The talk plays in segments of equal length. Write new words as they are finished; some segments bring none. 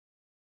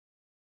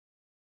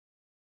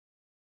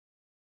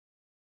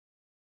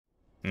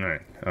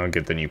Alright, I'll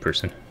get the new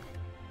person.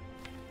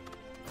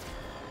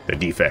 The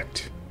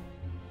defect.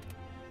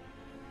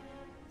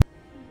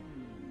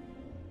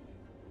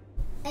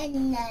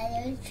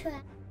 Another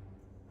try.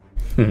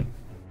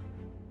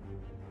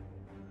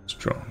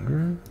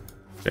 Stronger.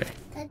 Okay.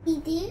 Daddy,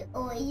 do you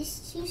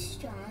always too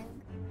strong?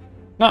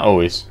 Not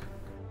always.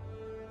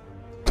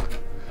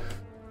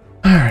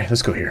 Alright,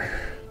 let's go here.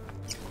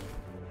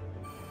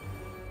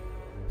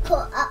 Pull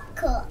up,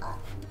 pull up.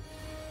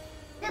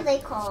 What are they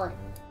called?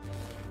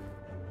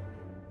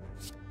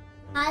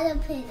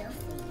 Caterpillar.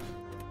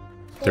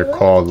 They're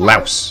called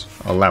louse.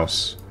 A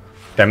louse.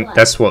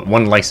 That's what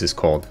one lice is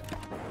called.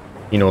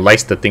 You know,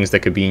 lice, the things that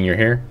could be in your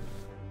hair?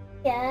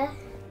 Yeah.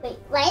 Wait,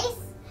 lice?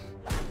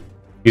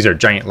 These are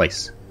giant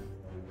lice.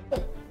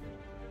 Wait,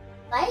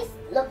 lice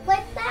look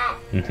like that?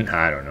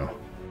 I don't know.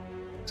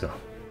 So.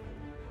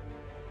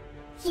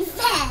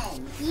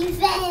 Defend!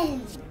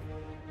 Defend!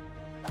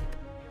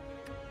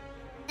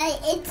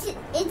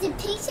 It's a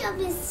picture of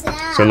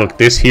himself. So look,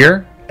 this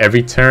here,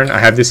 every turn I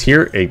have this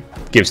here, it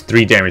gives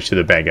 3 damage to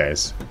the bad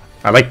guys.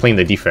 I like playing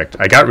the defect.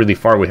 I got really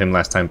far with him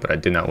last time, but I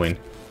did not win.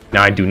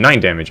 Now I do 9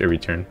 damage every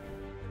turn.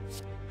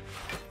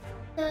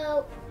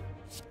 So,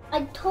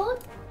 I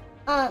told,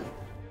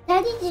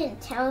 Daddy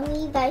didn't tell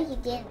me that he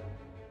didn't.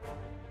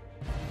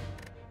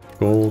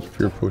 Gold,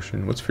 fear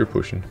potion. What's fear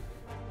potion?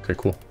 Okay,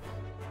 cool.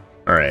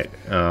 Alright,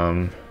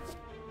 Hello,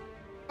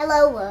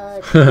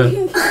 world.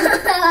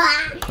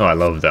 Oh, I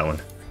love that one.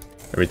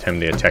 Every time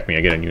they attack me,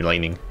 I get a new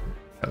lightning.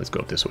 Right, let's go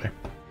up this way.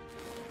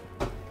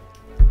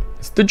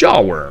 It's the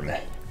jawworm.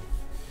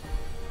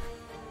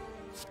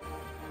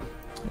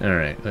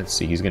 Alright, let's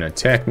see. He's gonna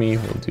attack me.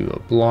 We'll do a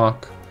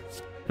block.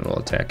 And we'll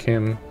attack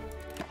him.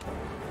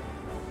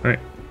 Alright.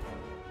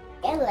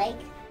 I like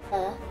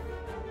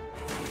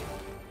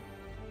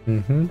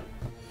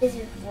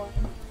lizard one.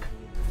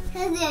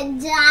 Because they're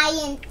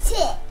giant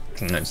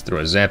ticks. And let's throw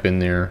a zap in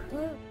there.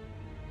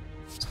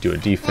 Let's do a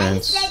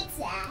defense.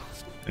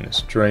 And a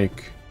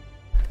strike.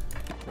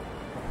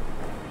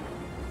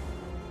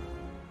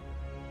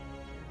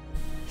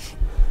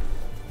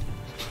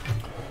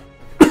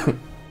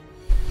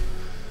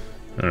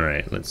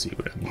 Alright, let's see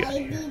what I've got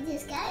here.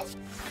 This guy.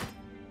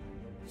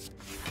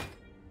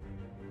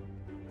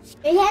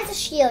 He has a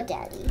shield,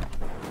 Daddy.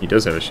 He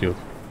does have a shield.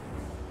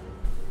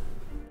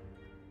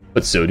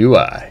 But so do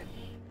I.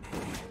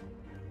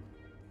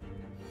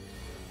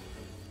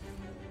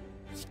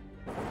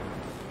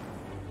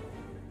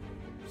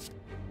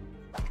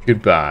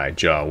 Goodbye,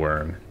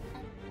 jawworm.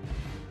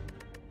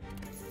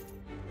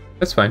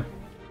 That's fine.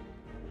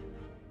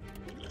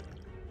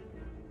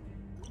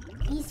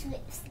 These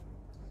whips.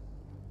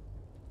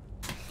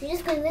 You're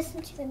just gonna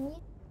listen to the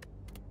music.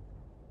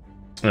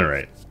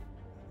 Alright.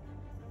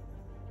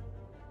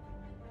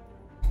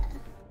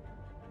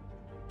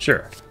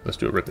 Sure, let's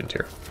do a rip and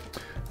tear.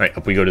 Alright,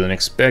 up we go to the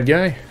next bad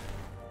guy.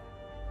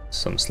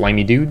 Some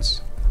slimy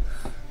dudes.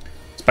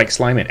 Spike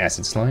slime and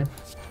acid slime.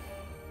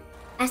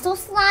 Acid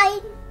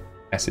slime.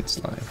 Acid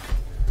slime.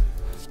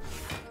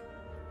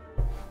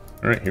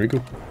 Alright, here we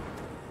go.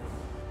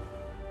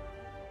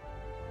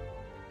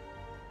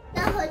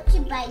 Don't hurt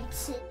you by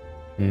two.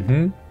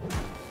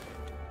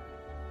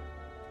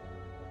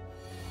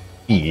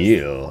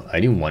 Ew, I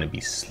didn't want to be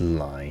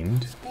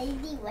slimed.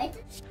 Baby, what?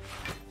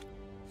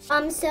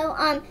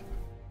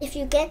 If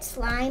you get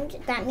slimed,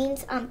 that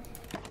means,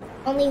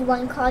 only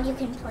one card you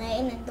can play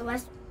and then the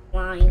rest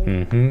are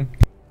slime.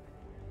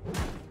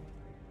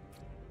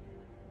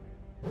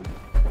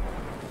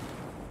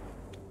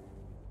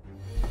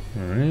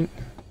 Alright.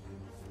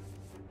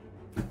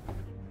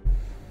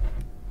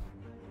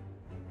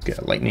 Get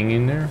a lightning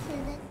in there.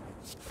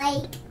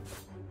 Like,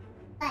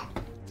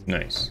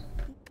 Nice.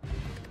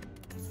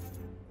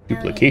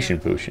 Duplication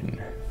potion.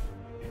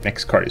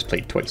 Next card is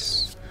played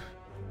twice.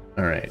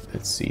 Alright,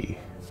 let's see.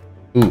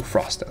 Ooh,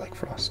 frost. I like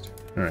frost.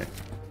 Alright.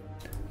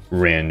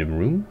 Random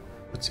room.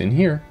 What's in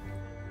here?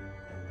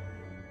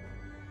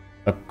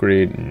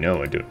 Upgrade.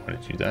 No, I don't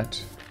want to do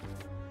that.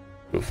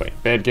 Go fight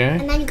bad guy.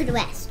 and then you could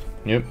rest.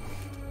 Yep.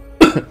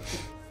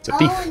 It's a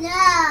thief. Oh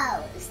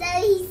no! So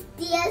he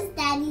steals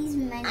Daddy's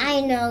money.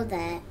 I know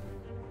that.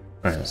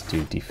 Alright, let's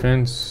do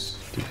defense.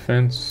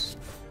 Defense.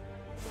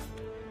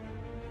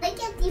 I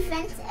get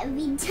defense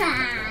every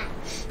time.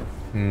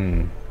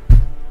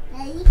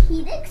 Daddy,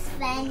 he looks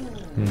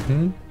funny.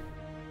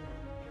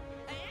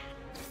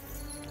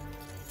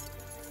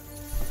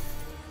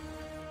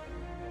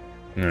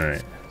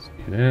 Alright, let's do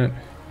that.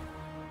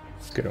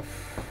 Let's get a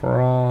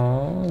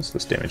frost.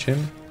 Let's damage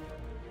him.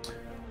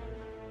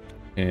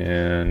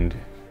 And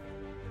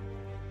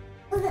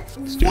let's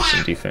do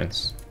some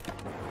defense.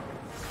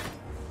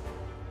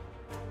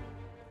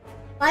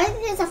 Why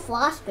is there a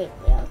frost right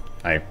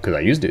there? Because I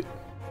used it.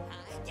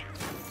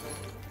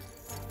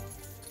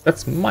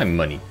 That's my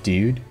money,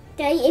 dude.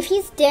 Daddy, if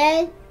he's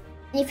dead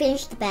and you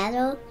finish the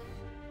battle,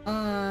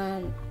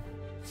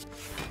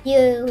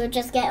 you will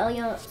just get all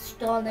your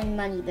stolen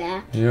money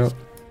back. Yep.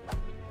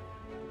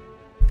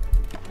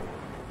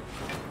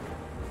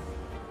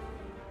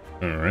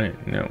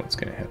 Alright, now what's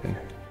gonna happen?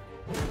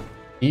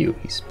 Ew,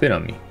 he spit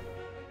on me.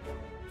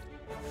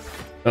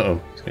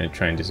 Uh-oh, he's gonna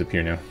try and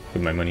disappear now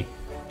with my money.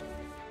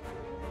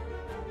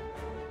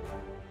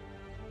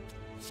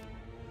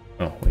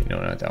 Oh, wait,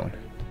 no, not that one.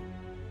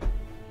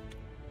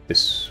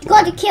 This You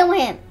got to kill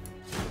him.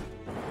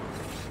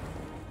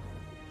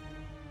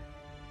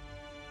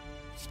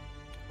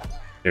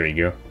 There we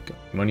go.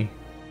 Got money.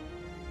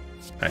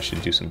 I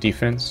should do some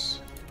defense.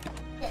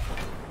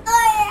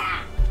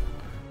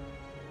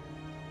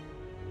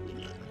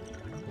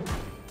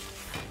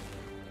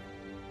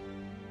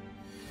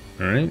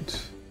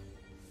 Alright.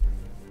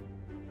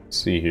 Let's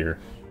see here.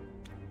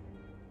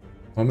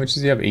 How much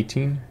does he have?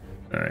 18?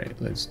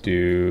 Alright, let's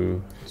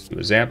do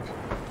a zap.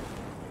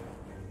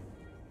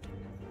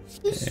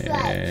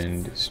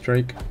 And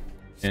strike.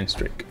 And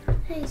strike.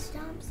 Hey,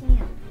 stop,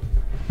 Sam.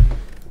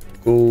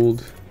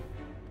 Gold.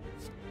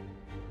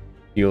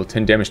 Deal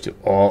 10 damage to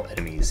all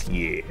enemies.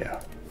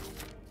 Yeah.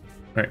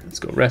 Alright, let's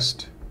go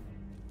rest.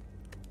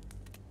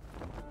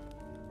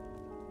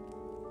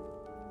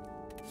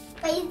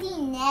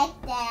 Crazy neck,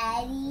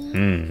 Daddy.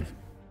 Hmm.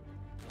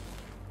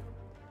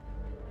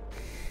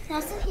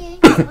 Also here,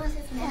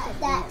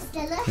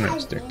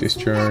 Alright, stack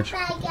discharge.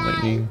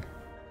 Lightning.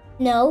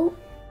 No.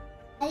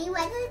 Daddy,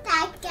 what does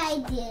that guy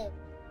do?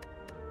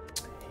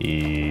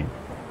 He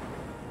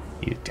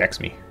attacks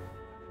me.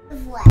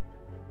 What?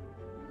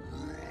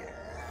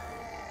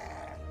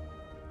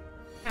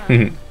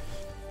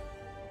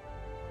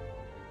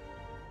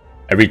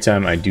 Every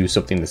time I do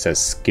something that says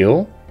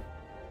skill,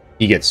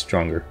 he gets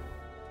stronger.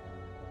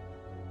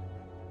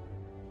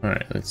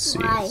 Alright, let's see.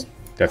 Why?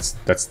 That's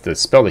the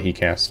spell that he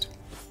cast.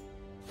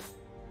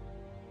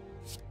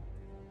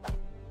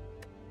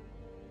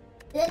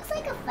 It looks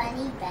like a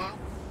funny bat.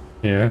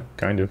 Yeah,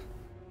 kind of.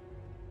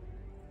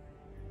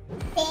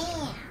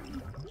 Bam.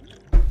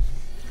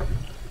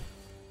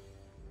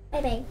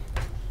 Bye-bye.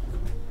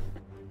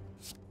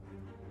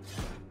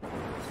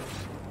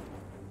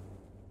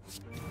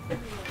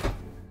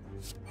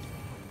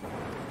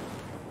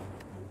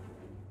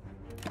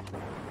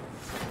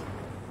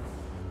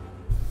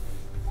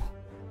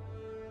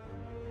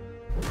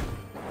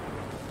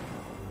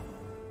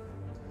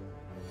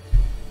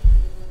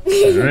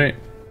 Alright.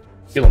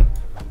 Kill him.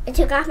 I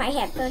took off my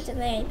headphones and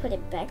then I put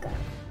it back on.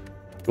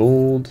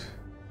 Gold.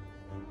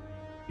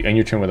 You end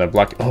your turn with a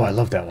block. Oh, I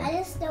love that I one.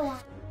 just don't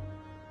want.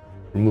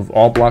 Remove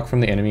all block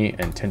from the enemy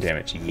and 10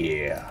 damage.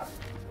 Yeah.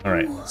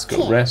 Alright, let's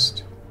go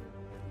rest.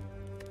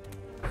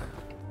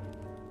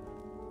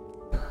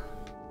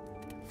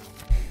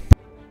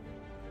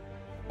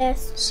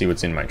 Yes. See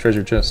what's in my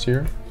treasure chest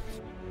here.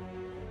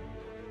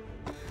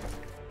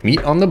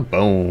 Meat on the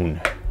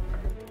bone.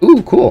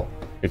 Ooh, cool.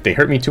 If they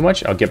hurt me too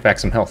much, I'll get back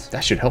some health.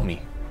 That should help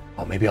me.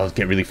 Oh, maybe I'll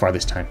get really far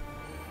this time.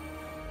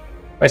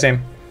 Bye,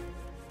 Sam.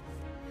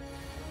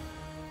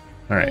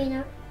 Alright. You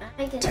know,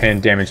 I can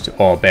 10 damage to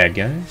all bad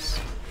guys.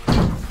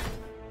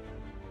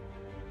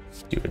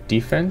 Do a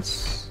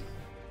defense.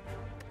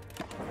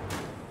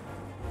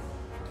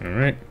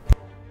 Alright.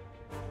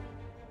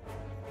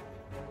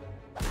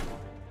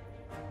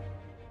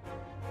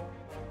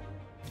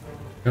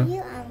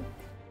 you,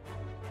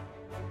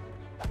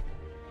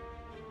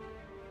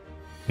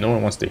 No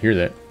one wants to hear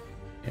that.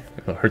 Yeah,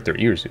 it'll hurt their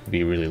ears. It would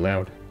be really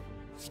loud.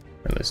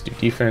 Alright, let's do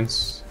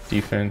defense.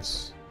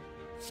 Defense.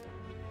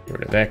 Get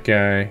rid of that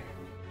guy.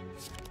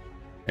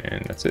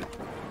 And that's it.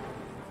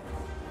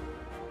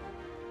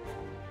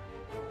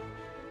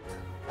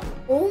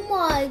 Oh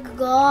my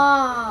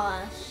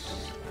gosh.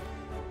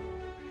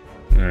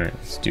 Alright,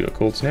 let's do a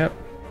cold snap.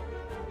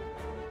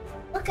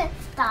 Look at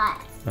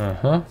that.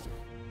 Uh-huh.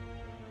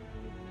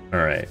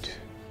 Alright.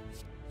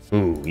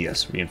 Ooh,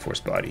 yes,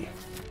 reinforced body.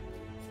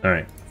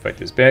 Alright, fight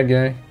this bad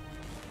guy.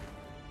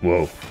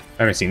 Whoa, I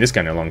haven't seen this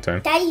guy in a long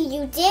time. Daddy,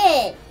 you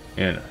did.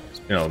 Yeah, no, it's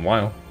been a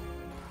while.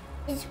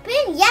 It's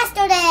been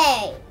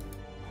yesterday.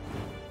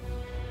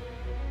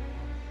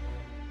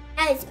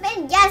 And it's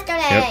been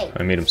yesterday. Yep,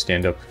 I made him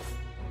stand up.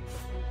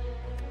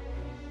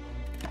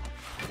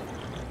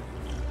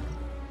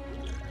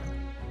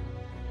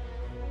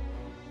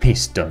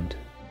 He's stunned.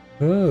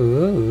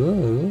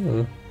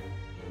 Alright,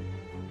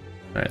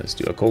 let's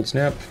do a cold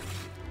snap.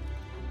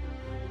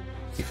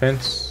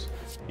 Defense.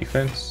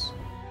 Defense.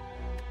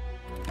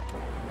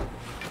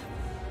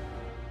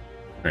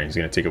 Alright, he's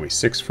gonna take away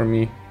 6 from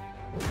me.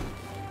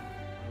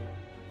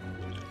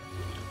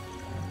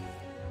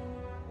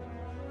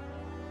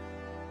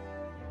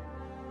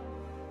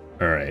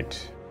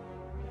 Alright.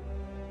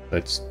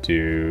 Let's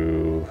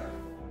do...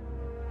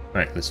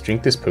 Alright, let's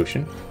drink this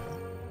potion.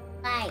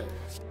 Bye.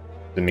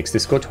 That makes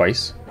this go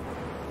twice.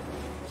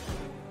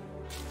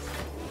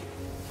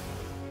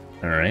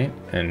 Alright,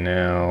 and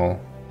now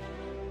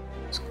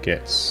let's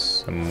get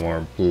some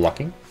more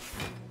blocking.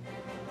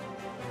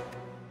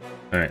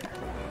 Alright.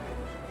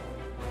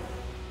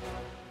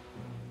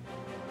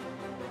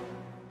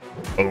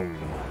 Boom.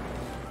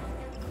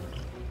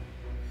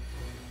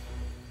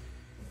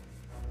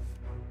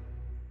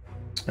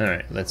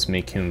 Alright, let's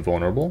make him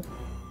vulnerable.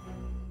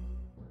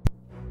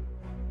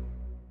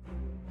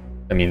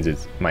 That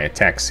means my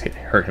attacks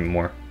hurt him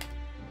more.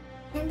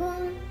 And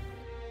boom.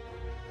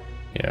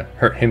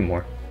 hurt him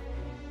more.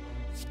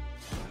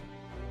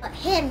 But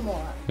him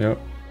more. Yep.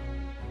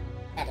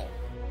 Better.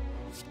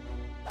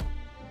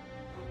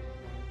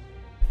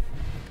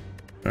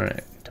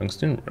 Alright,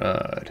 tungsten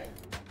rod.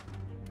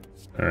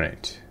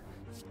 Alright.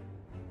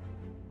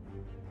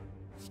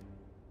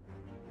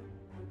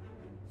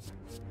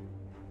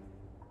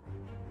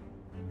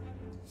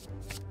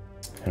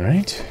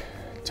 Alright,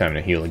 time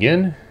to heal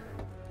again.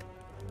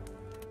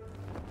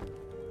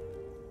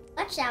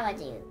 What shall I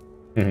do?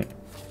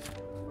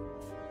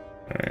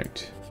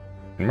 Alright,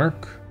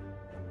 mark.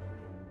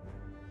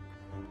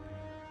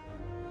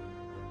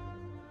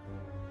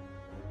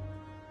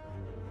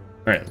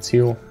 Alright, let's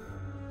heal.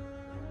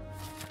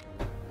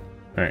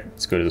 Alright,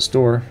 let's go to the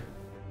store.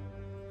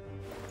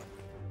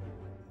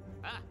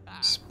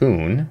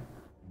 Spoon.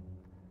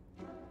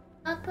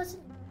 I'll put some.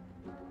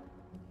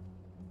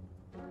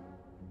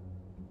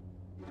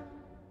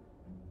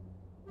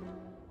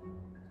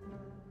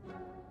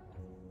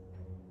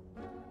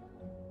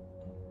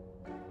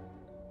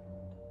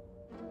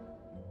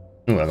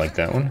 Ooh, I like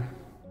that one.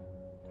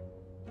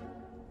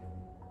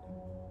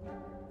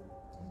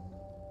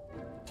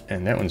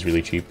 And that one's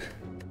really cheap.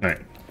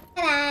 Alright.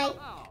 Bye-bye.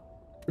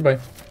 Goodbye.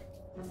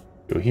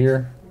 Go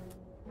here.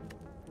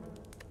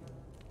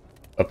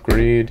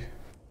 Upgrade.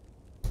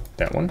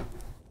 That one?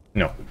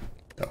 No.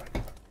 That one.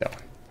 That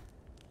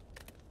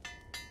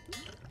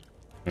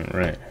one.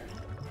 Alright.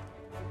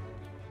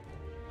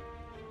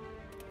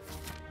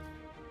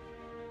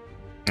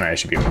 I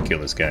should be able to kill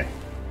this guy.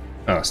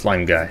 Oh,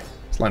 slime guy.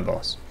 Slime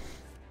boss.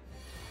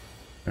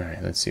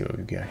 Alright, let's see what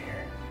we've got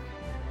here.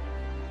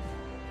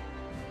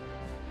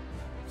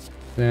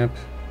 Snap.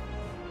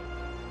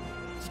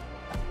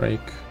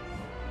 Strike.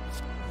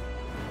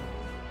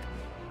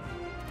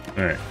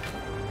 Alright.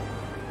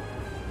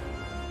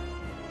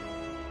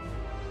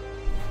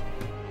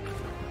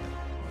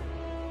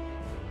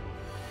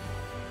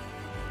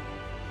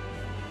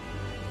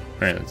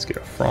 Alright, let's get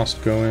a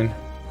frost going.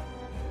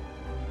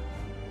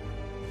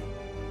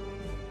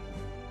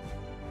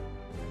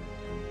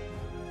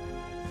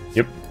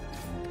 Yep.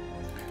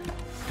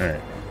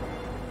 Alright.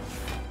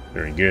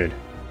 Very good.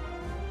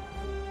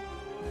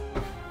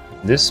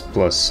 This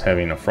plus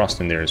having a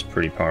frost in there is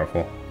pretty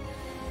powerful.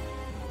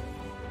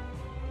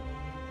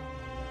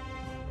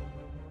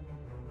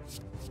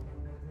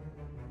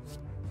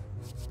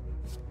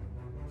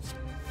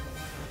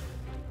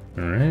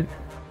 Alright.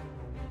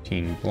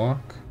 Team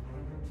block.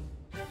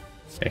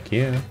 Heck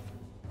yeah.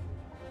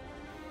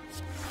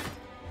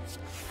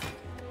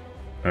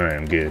 Alright,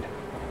 I'm good.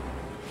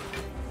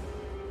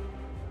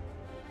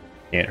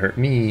 Can't hurt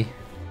me.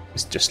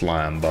 It's just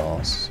slime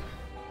boss.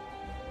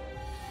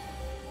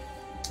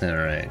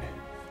 Alright.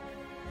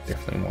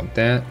 Definitely want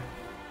that.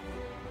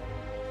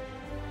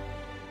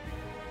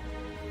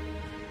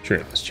 Sure,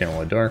 let's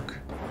channel a dark.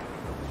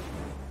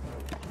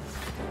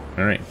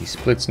 Alright, he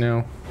splits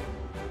now.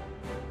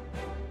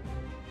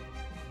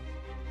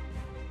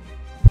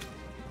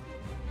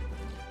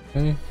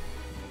 Okay.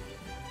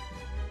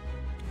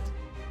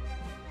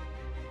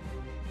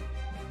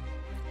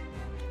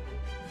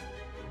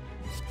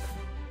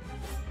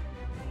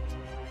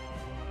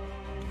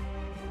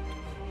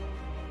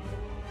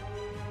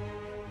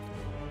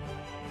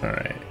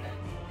 Alright.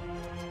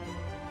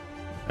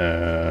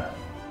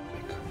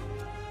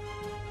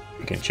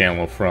 We can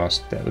channel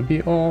frost, that would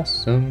be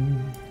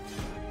awesome.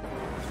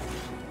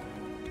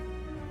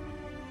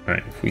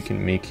 Alright, if we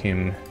can make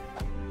him...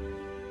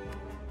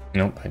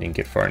 Nope, I didn't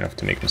get far enough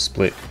to make him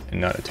split and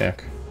not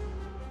attack.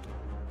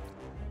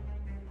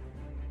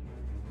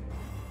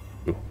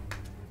 Ooh.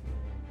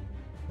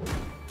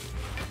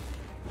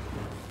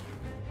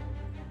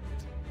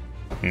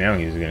 Now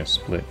he's gonna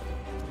split.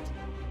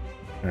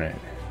 Alright.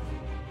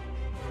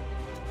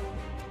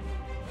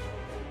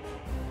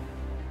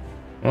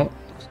 Well,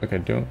 looks like I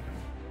don't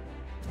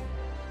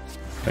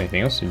have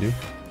anything else to do.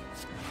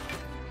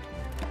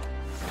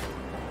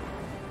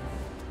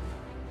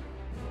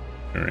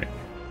 Alright.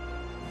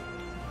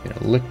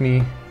 Gonna lick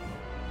me.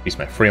 Use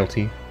my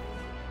frailty.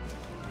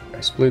 Guy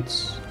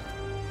splits.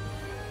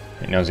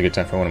 And now's a good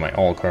time for one of my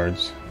all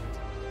cards.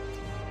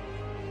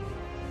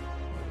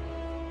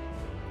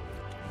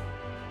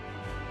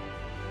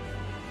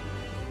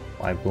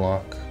 I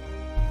block.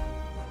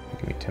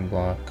 Give me 10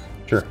 block.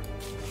 Sure.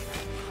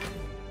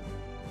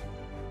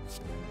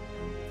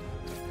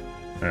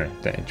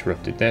 Alright, that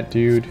interrupted that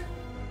dude.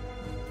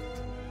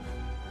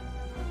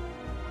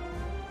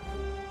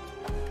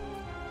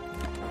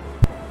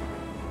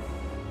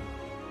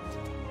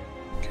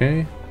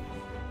 Okay.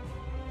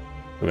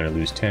 We're gonna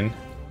lose 10.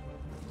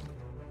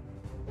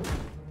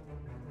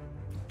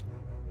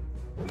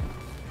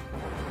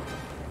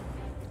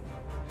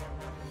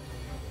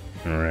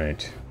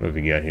 Alright, what have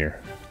we got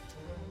here?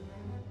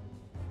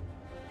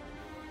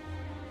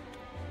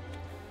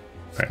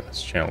 Alright,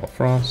 let's channel a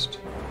frost.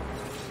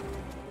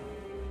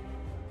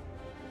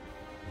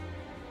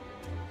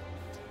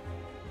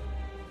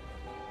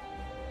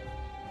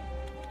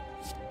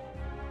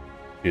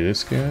 Do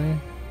this guy.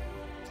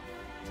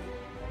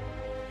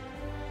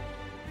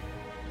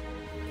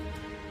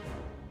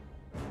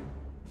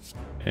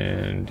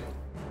 And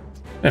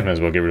I might as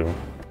well get rid of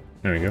him.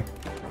 There we go.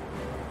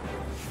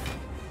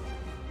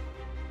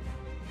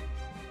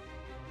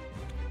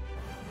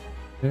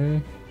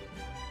 Okay.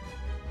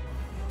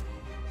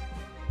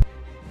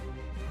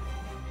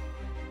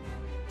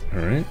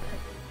 Alright.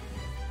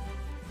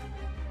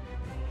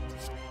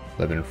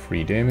 11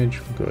 free damage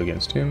will go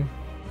against him.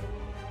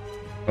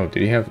 Oh,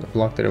 did he have a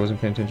block that I wasn't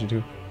paying attention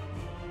to?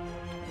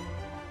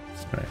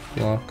 Alright,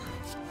 block,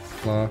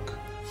 block.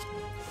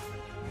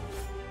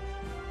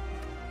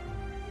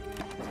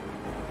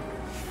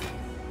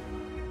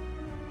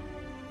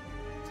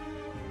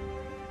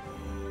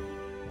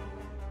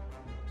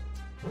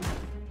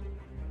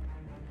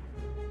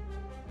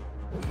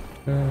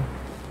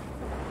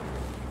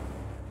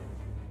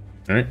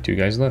 Alright, 2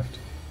 guys left.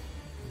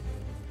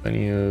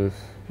 Plenty of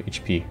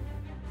HP.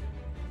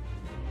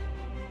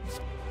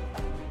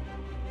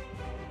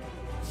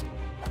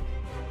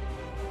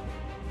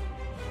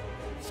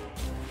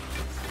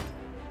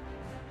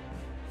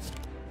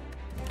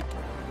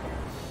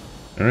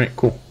 Alright,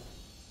 cool.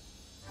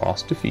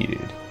 Boss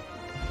defeated.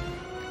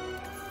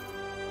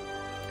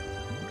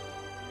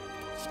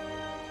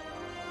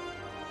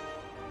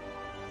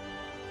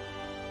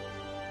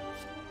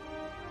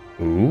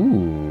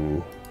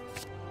 Ooh.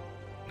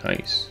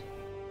 Nice.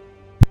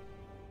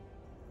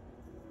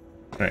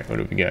 Alright, what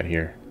do we got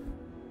here?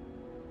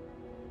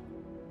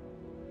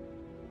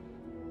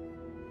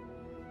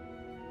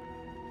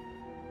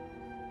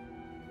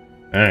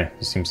 Alright,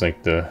 this seems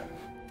like the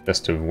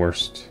best of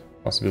worst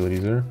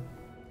possibilities there.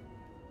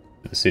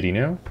 To the city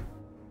now.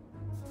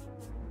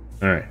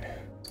 Alright,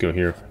 let's go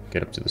here,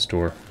 get up to the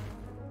store.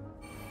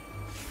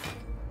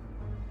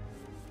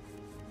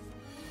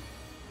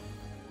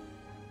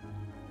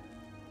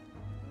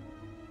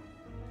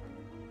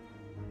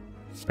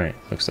 Alright,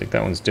 looks like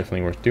that one's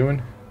definitely worth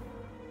doing.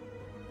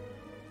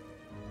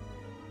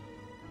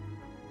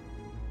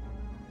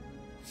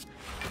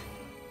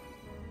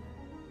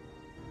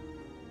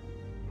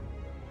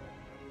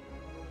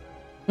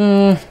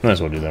 Might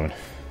as well do that one.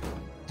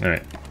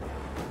 Alright.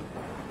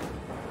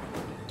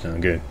 Oh,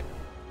 good.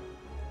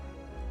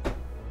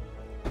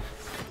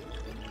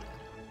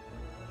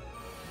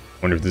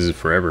 Wonder if this is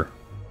forever.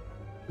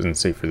 Doesn't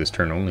say for this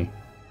turn only.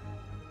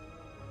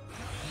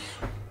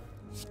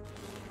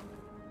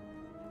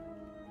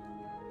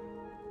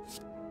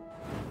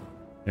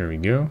 There we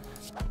go.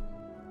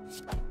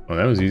 Oh,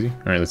 that was easy.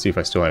 Alright, let's see if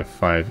I still have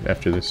 5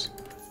 after this.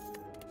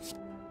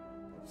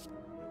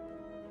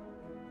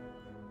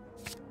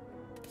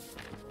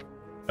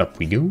 Up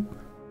we go.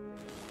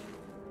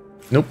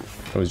 Nope,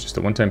 that was just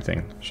a one-time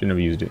thing. Shouldn't have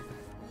used it.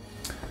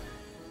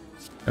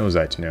 How was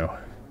I to know?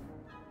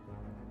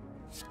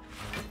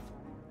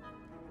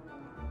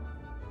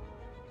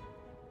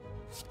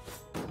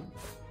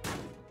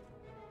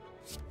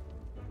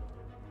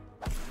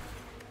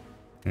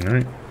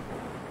 Alright.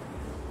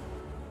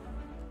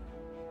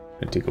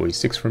 Gonna take away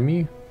 6 from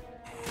me.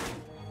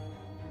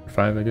 Or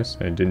 5, I guess.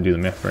 I didn't do the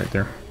math right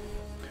there.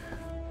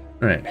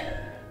 Alright.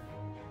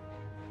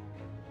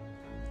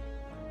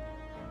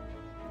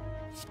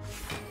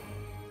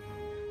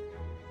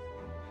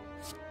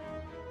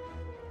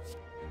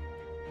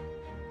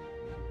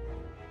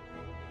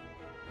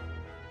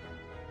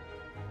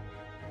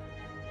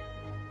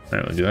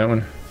 Alright, we'll do that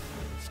one.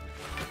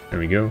 There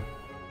we go.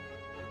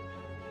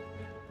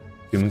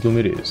 Doom and gloom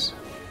it is.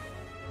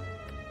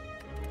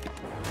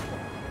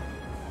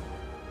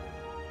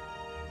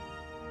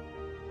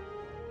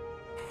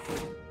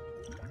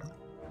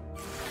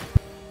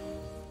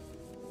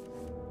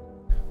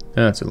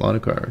 That's a lot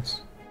of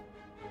cards.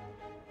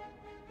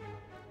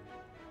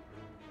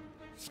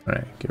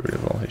 Alright, get rid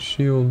of all his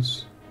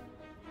shields.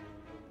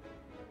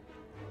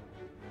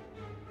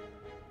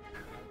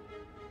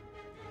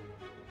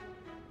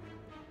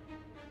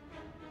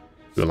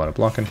 Do a lot of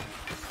blocking.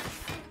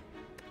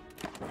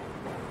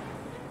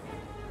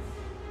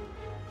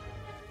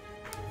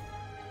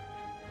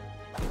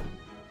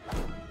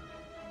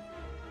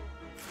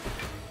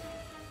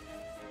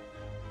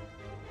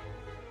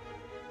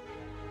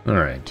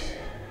 Alright.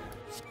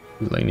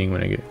 Lightning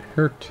when I get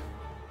hurt.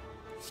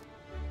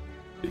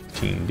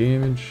 15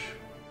 damage.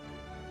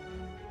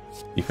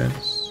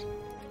 Defense.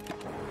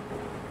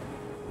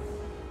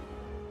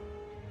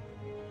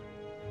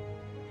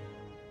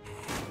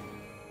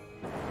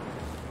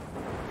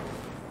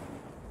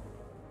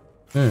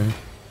 Hmm.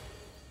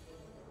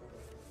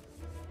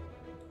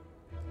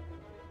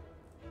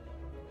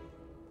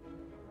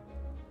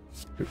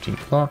 13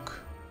 clock.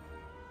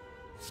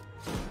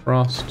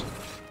 Frost.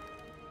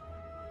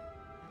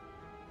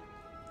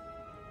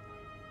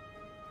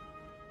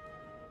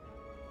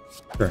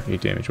 Sure,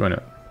 8 damage, why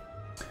not?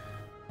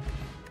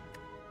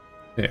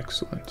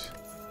 Excellent.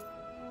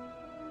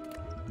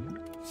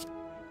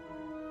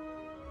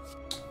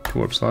 2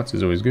 warp slots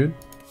is always good.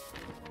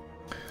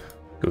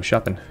 Go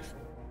shopping.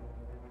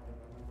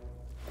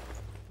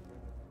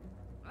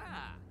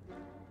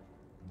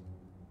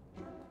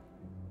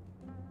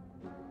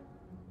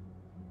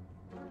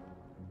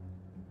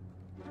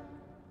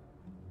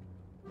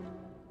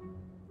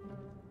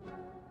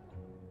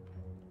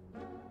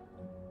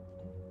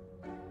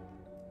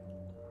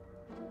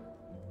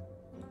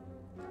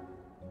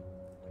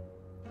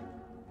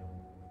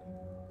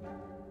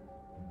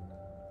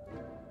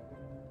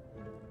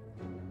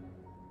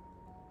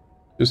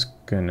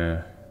 Just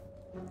gonna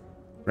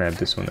grab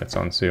this one that's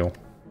on sale.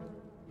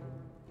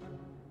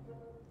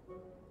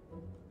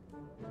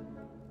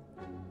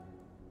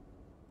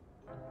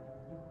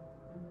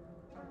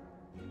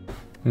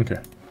 Okay.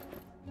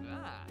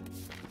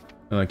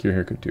 I like your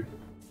haircut too.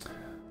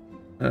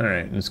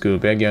 Alright, let's go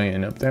bad guy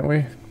and up that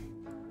way.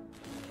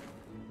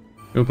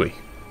 Oh boy.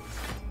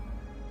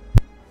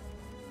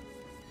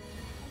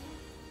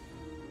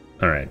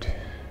 Alright.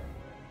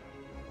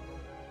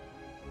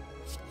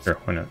 Sure,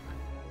 why not?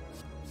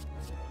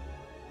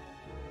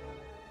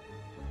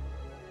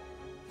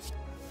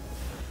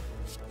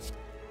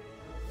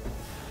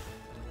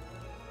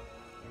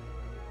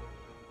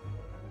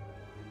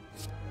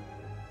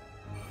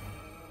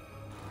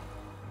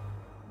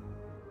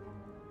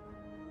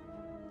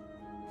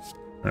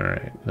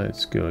 Alright,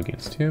 let's go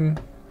against him.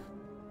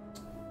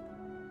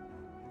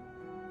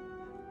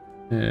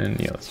 And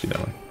yeah, let's do that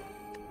one.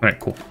 Alright,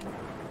 cool.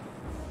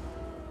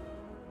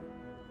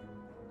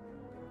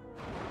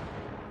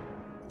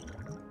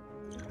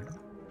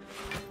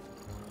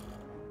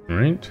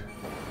 Alright.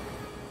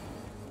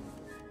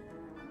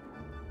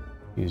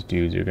 These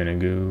dudes are gonna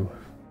go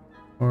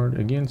hard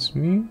against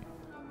me.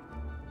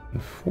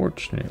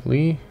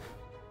 Unfortunately,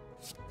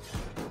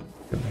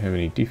 don't have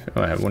any defense.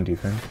 Oh, I have one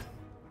defense.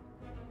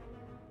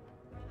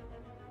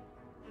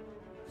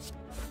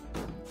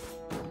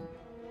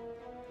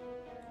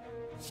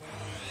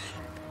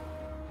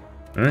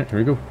 Alright, here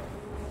we go.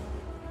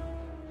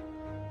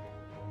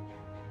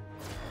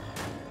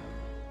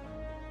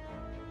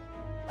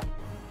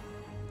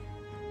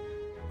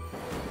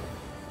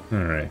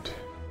 Alright.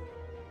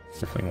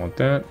 Definitely want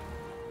that.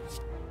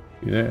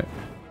 Do that.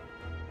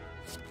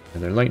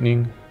 Another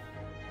lightning.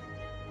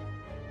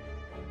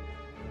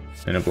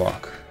 And a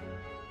block.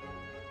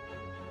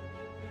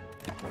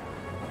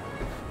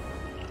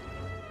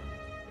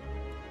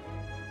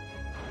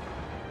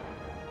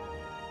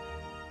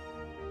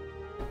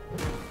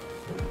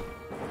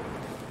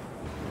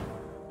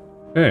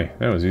 Hey,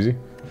 that was easy.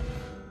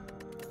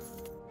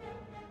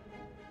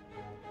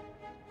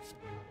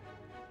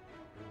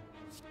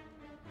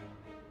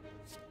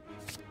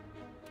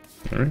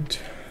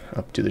 Alright,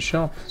 up to the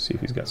shop, see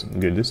if he's got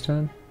something good this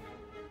time.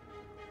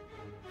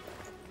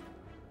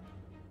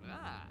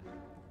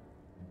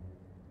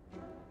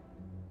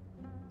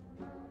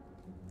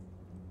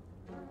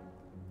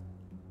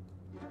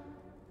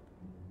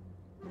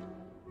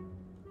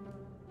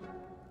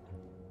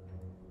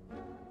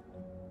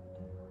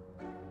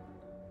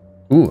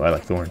 Ooh, I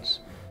like thorns.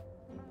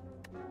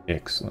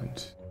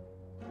 Excellent.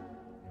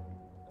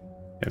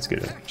 Let's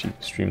get a cheap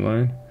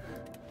streamline.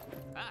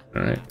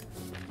 Alright.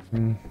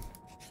 Here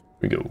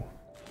we go.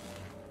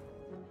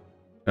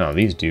 Oh,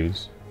 these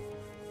dudes.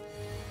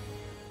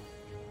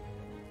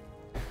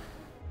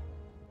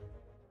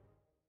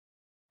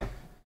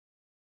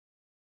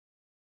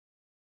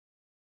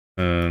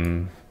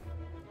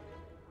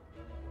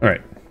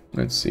 Alright,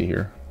 let's see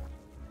here.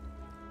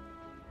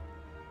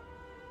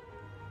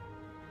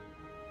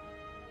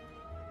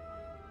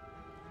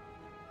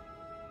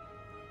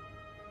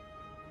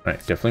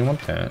 Alright, definitely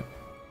want that.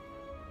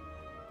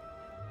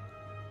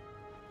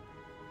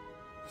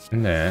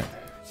 And that.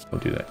 We'll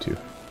do that too.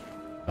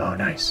 Oh,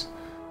 nice.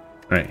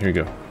 Alright, here we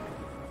go.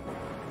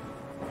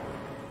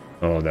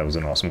 Oh, that was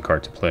an awesome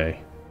card to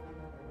play.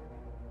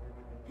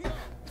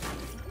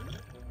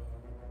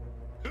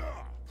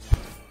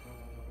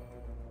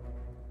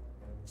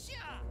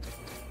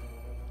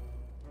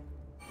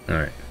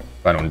 Alright,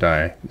 if I don't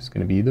die, this is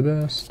going to be the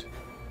best.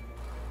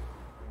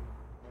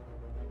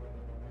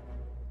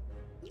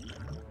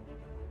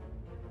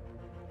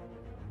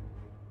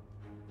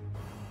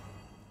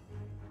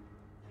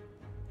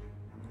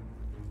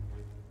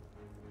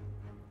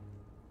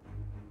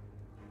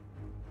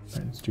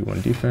 Right, let's do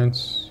one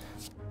defense.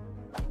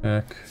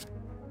 Back,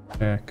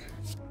 back,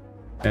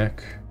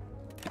 back.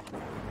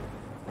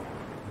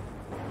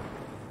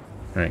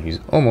 Alright, he's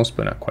almost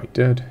but not quite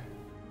dead.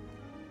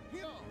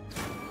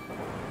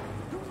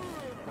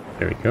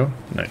 There we go.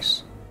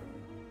 Nice.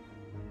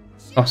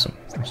 Awesome.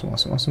 Awesome,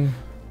 awesome, awesome.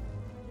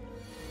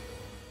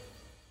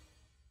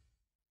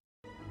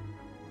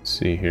 Let's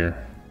see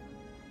here.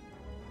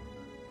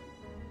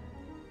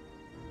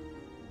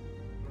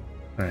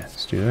 Alright,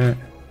 let's do that.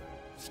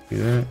 Do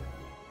that.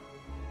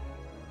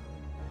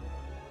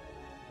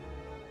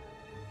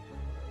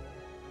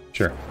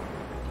 Sure.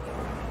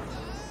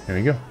 There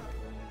we go.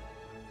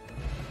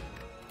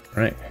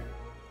 All right.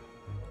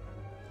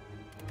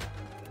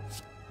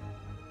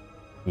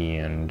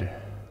 And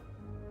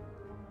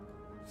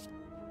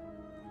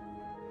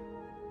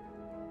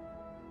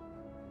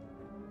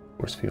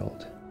force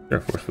field. Sure,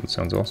 force field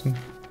sounds awesome.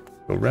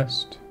 Go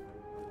rest.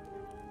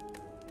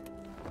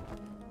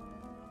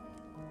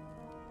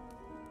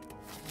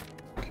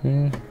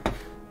 Okay.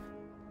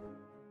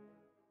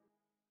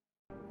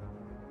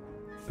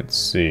 Let's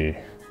see.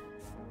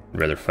 I'd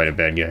rather fight a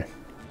bad guy.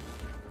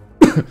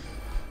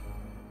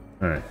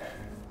 Alright.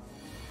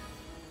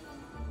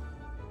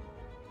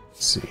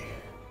 Let's see.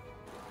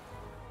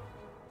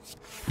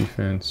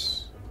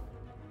 Defense.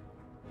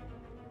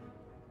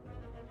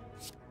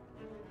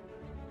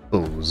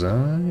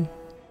 Bullseye.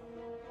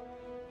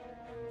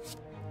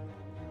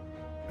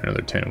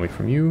 Another 10 away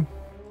from you.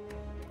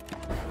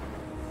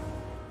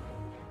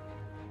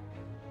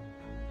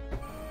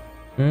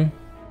 Okay.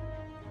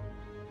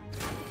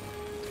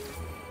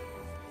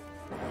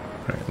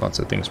 Alright, lots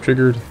of things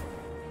triggered.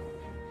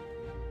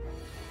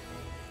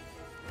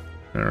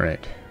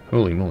 Alright,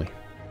 holy moly.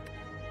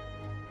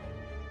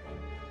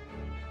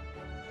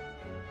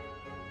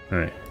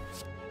 Alright.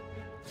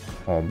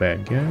 All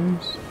bad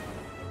guys.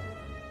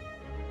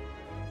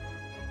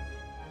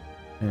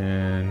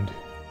 And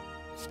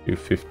do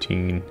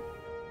 15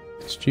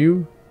 against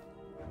you.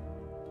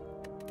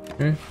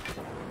 Okay.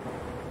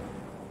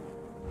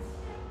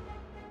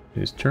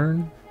 His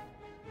turn.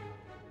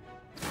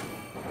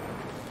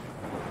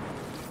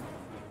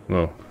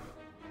 Whoa.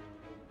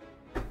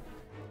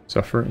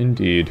 Suffer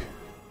indeed.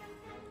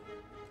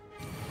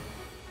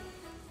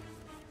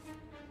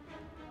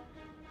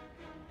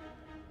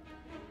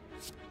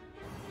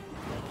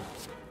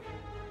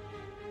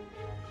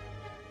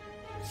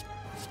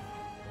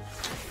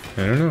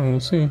 I don't know, we'll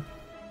see.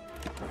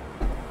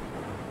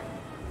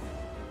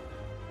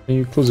 Can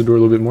you close the door a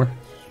little bit more,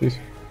 please?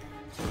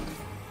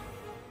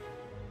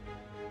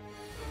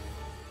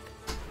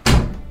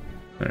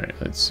 Alright,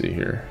 let's see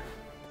here.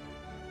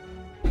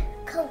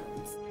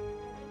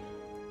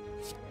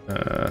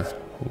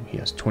 He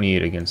has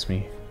 28 against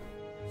me.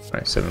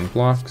 Alright, 7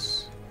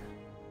 blocks.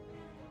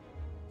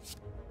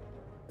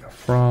 Got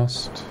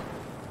frost.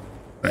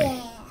 Right.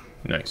 Yeah.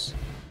 Nice.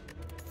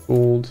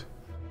 Gold.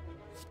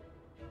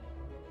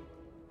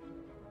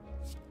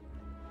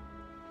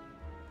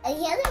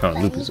 Oh,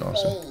 Loop is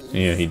awesome.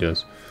 Yeah, he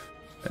does.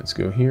 Let's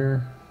go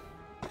here.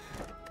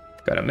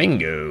 Got a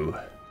mango.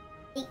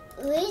 We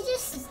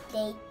just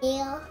stay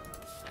here.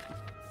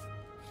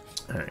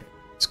 Alright,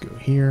 let's go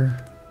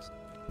here.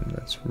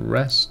 Let's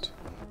rest.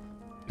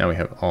 Now we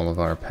have all of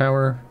our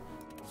power.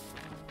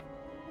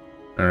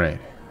 Alright.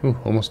 Ooh,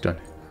 almost done.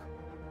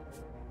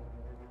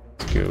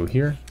 Let's go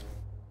here.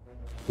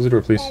 Close the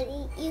door, please.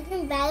 Daddy, you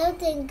can battle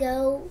and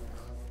go.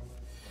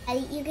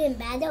 Daddy, you can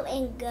battle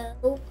and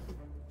go.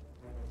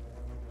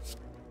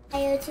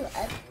 Prior to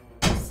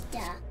other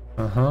stuff.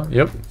 Uh-huh,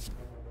 yep.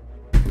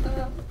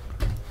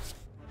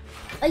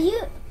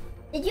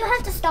 Did you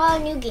have to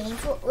start a new game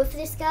with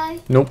this guy?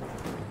 Nope.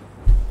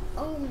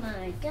 Oh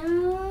my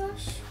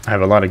gosh. I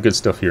have a lot of good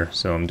stuff here,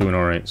 so I'm doing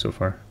alright so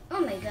far.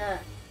 Oh my god.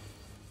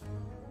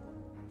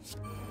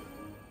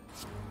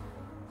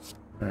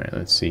 Alright,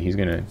 let's see. He's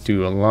gonna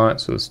do a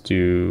lot, so let's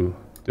do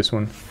this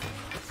one.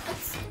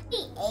 It's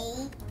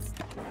 28.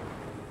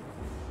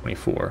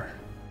 24.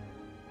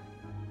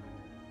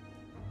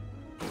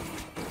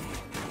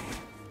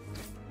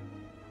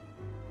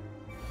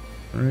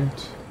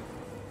 Alright.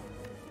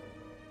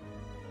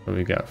 So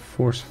we got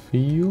Force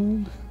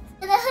Field.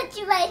 Gonna hit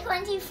you by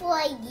 24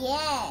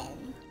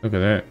 again. Look at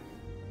that.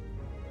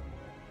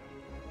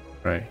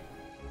 Right.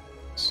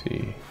 Let's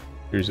see.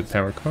 Here's a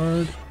power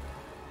card.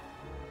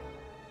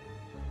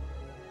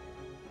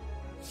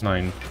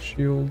 9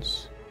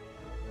 shields.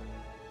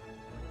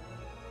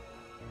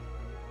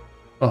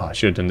 Oh, I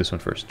should have done this one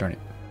first. Darn it.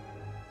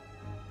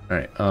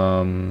 Alright,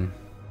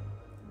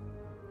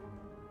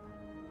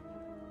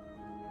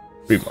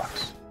 3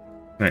 blocks.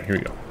 Alright, here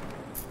we go.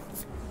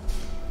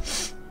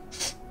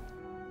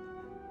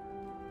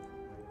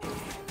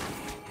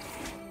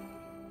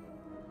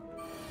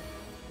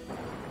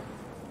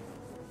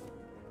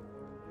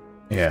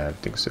 Yeah, I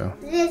think so.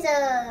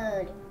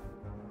 Lizard.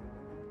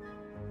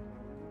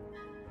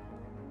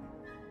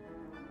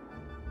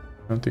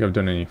 I don't think I've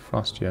done any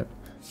frost yet.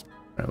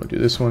 Alright, we'll do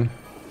this one.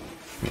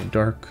 Give me a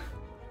dark.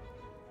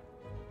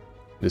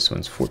 This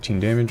one's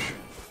 14 damage.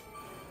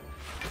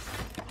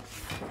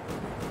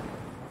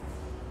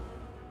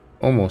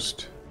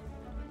 Almost.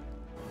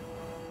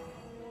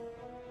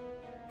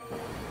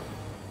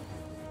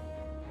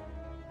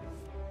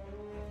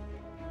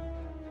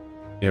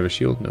 You have a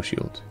shield? No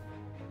shield.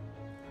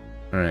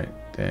 Alright,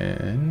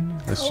 then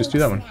let's just do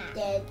that one.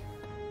 Dead.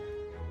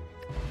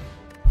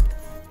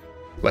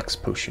 Flex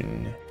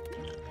potion.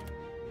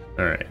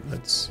 Alright,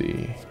 let's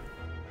see.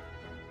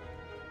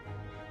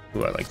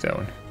 Ooh, I like that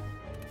one.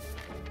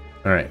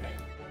 Alright,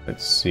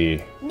 let's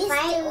see.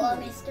 Mystery or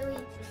mystery.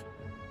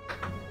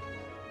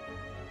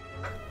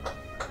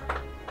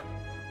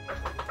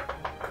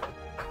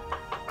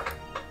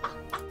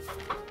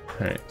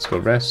 Alright, let's go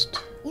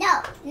rest.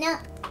 No, no.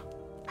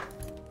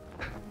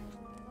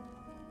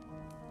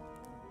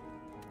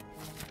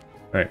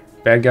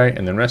 Alright, bad guy,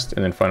 and then rest,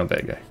 and then final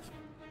bad guy.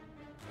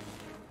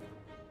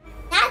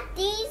 Not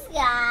these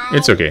guys.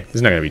 It's okay,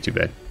 it's not gonna be too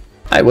bad.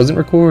 I wasn't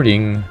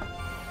recording.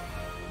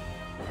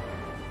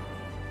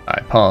 I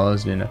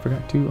paused and I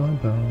forgot to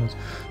unpause.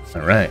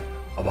 Alright.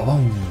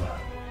 Boom.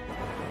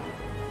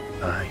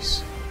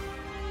 Nice.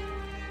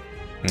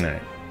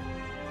 Alright.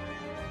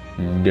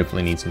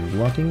 Definitely need some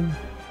blocking.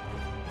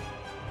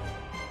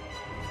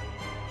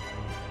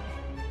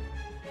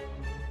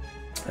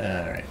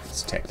 Alright,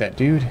 let's attack that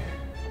dude.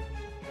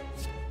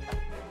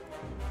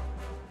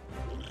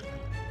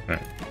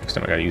 Alright, next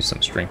time I gotta use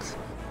some strength.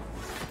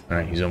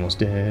 Alright, he's almost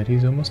dead.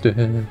 He's almost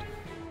dead.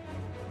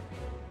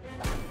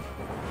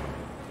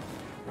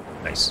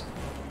 Nice.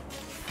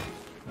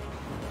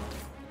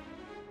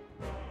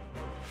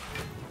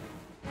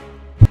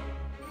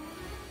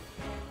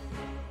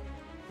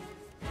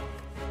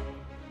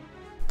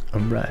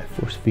 Alright,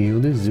 force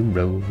field is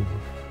 0.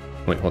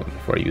 Wait, hold on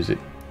before I use it.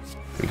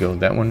 Here we go,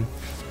 that one,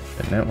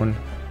 then that one,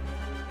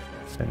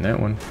 then that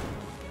one.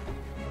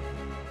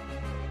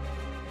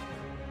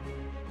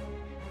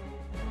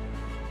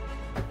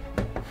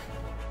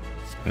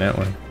 And that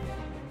one,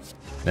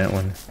 that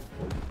one.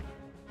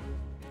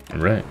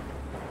 Alright.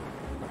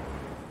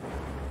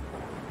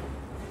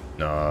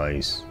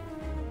 Nice.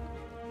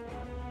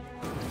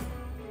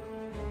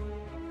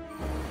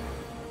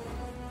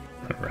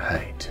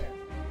 Alright.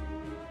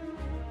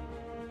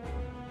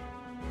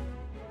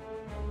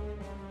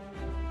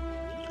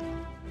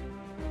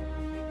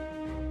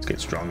 Let's get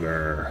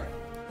stronger.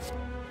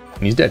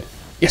 And he's dead.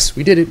 Yes,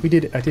 we did it. We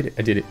did it. I did it.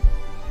 I did it.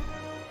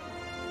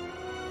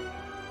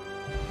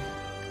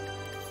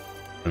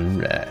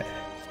 Alright.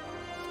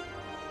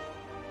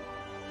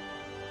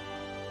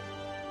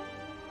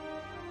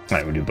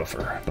 Alright, we'll do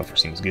buffer. Buffer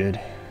seems good.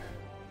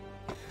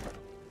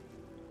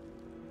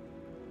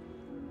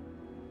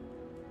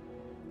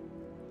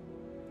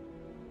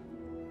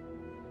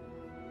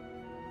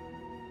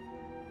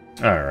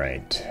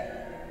 Alright.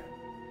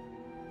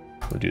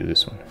 We'll do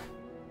this one.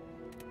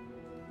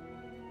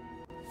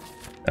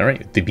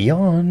 Alright, the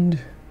Beyond.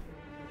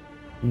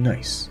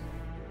 Nice.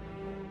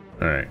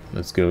 Alright,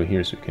 let's go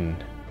here so we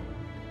can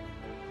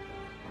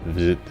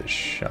visit the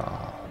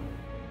shop.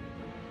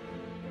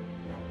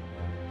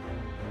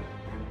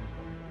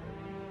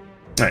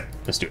 Alright,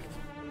 let's do it.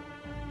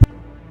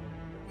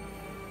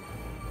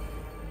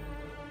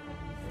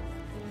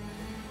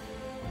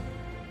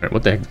 Alright,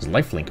 what the heck does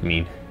lifelink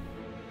mean?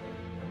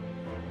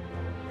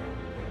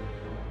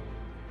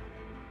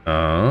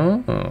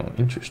 Oh,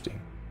 interesting.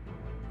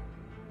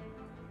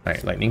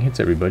 Alright, lightning hits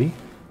everybody.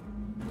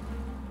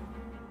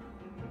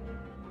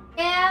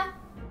 Yeah.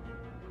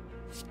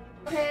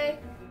 Okay.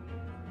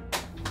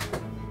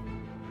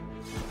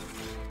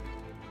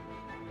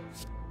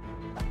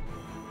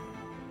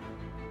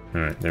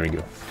 Alright, there we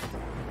go.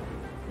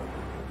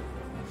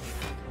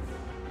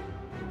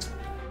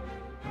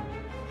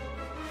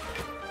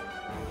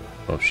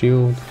 Buff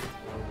shield.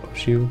 Buff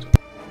shield.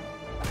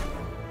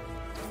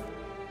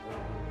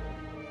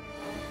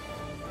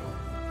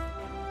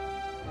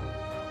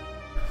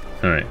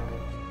 Alright.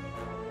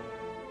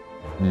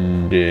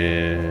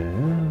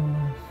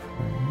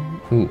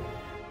 Ooh.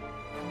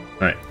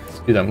 Alright, let's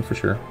do that one for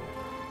sure.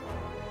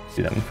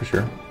 Do that one for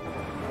sure.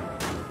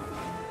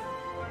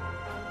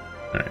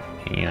 Alright,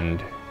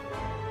 and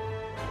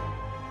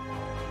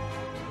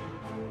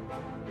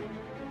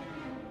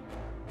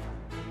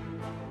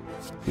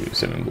do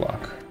 7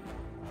 block.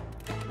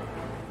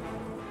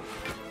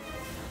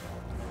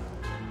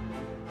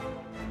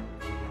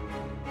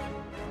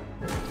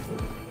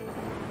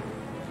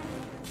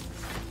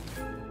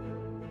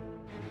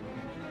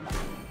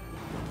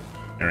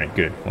 Alright,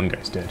 good. One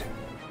guy's dead.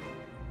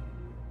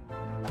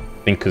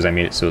 I think because I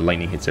made it so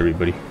lightning hits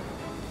everybody.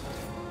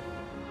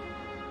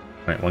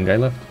 Alright, one guy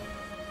left.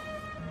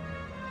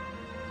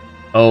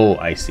 Oh,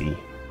 I see.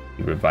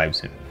 He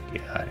revives him.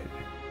 Got it.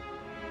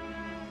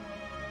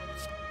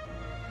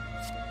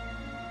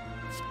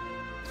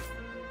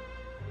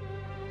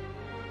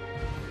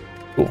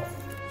 Cool.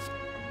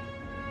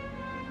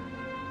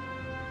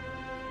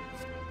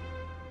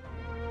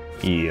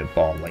 Yeah,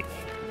 ball lightning.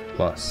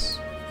 Plus.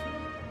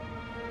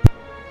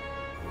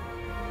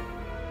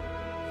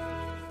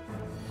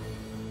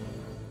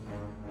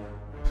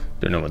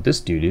 Don't know what this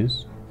dude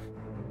is.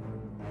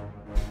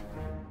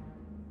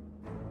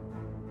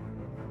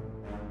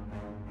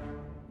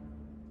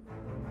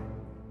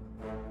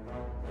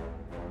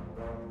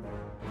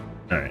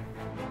 Alright.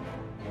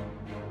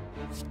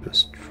 Go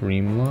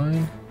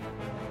streamline.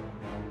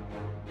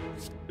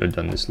 Could have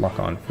done this lock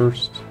on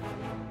first.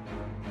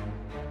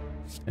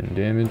 And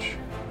damage.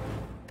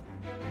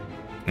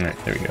 Alright,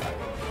 there we go.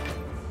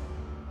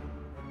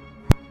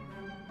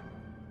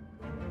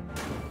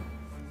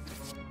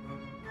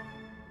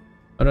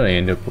 How did I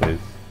end up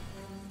with?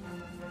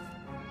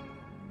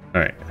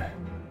 Alright,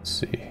 let's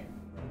see.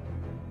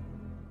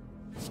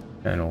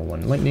 Channel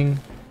 1 lightning.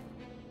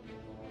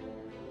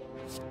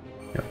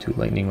 Now 2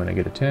 lightning when I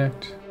get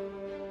attacked.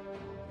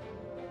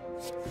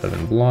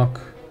 11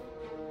 block.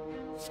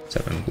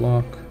 7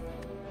 block.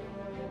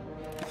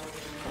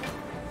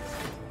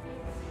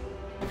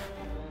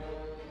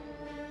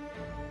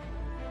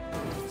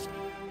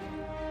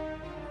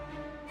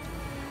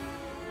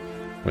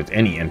 With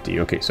any empty.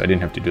 Okay, so I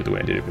didn't have to do it the way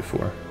I did it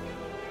before.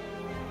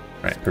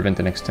 Alright, prevent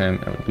the next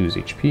time I would lose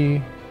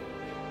HP.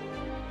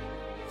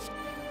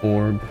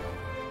 Orb.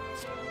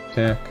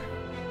 Attack.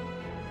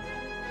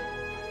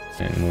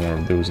 And more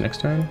of those next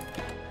time.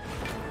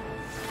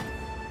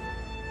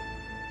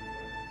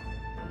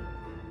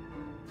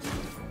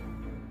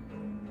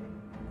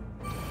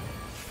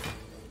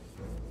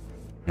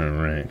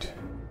 Alright.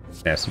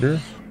 Ambassador.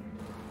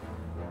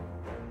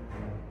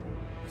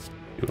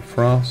 Do a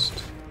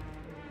frost.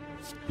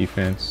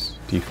 Defense,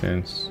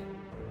 defense,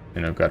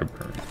 and I've got a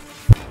burn.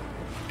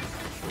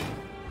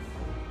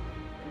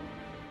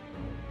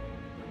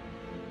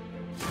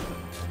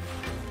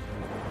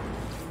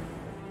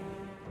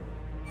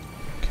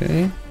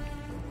 Okay.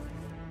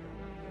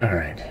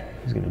 Alright,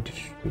 he's gonna do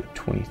a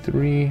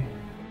 23.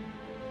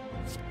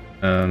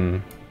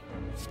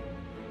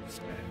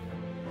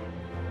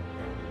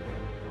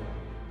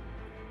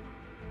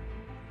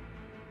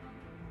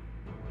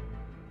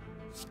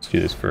 Let's do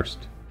this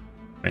first.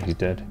 Alright, he's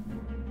dead.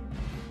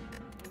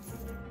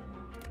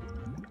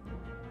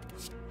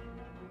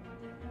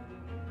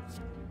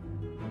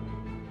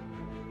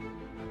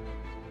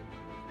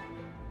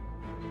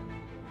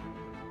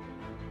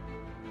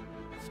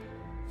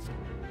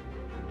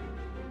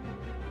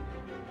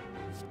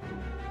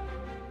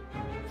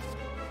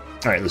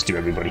 Alright, let's do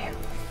everybody.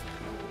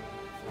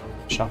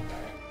 Shop.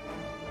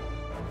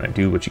 Alright,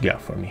 do what you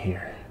got for me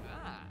here.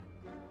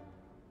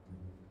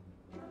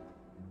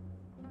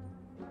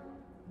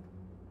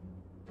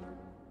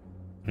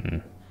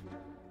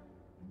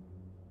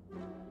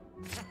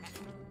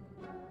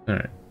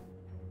 Alright.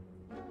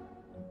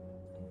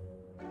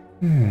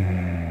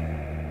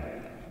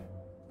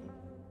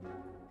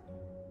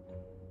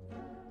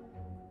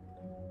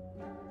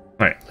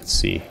 Alright, let's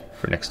see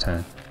for next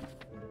time.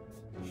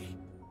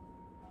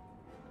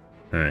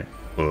 Alright.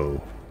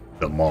 Whoa.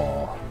 The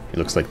Maw. He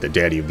looks like the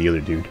daddy of the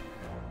other dude.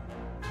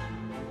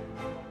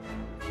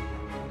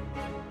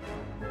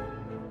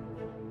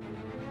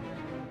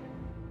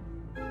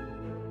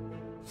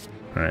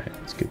 Alright,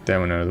 let's get that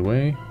one out of the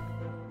way.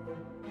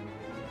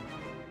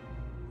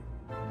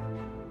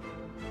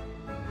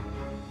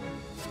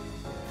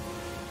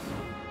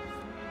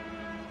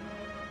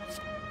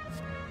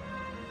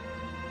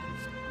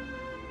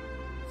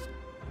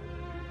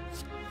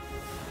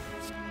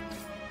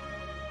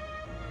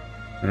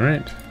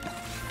 Alright.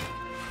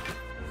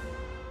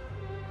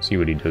 See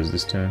what he does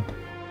this time.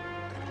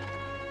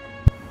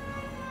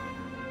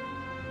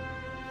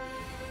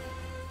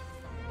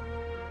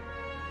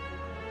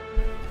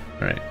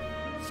 Alright.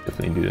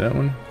 Definitely do that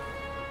one.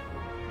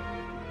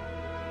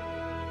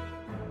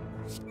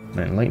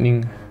 And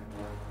lightning.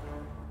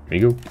 There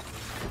you go.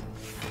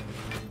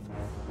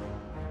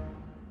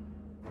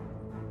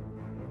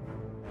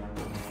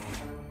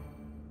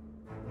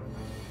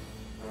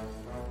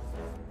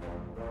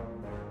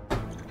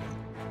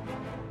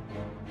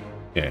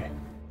 Okay.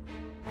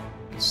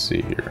 Let's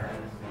see here.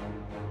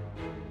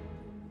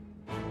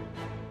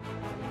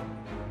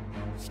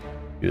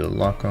 Do the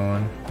lock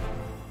on.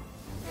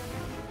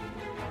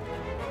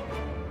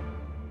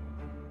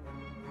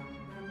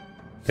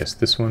 Guess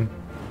this one.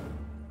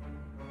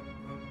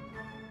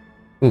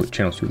 Oh, it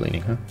channels through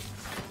lightning, huh?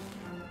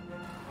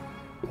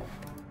 Cool.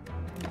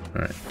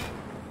 Alright.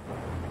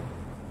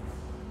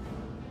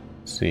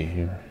 Let's see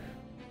here.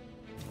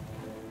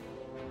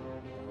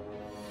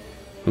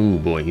 Ooh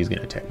boy, he's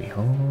gonna attack me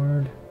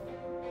hard.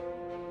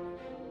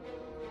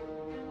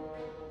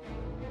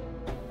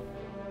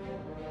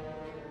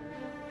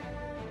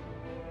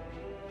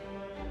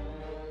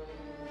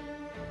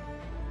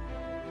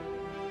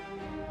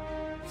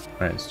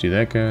 Alright, let's do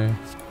that guy.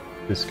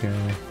 This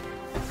guy.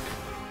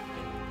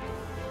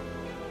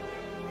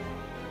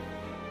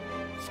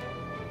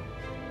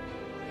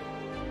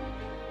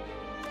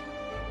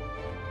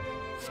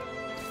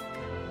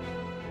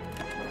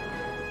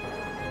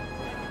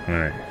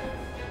 Alright.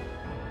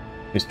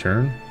 His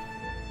turn.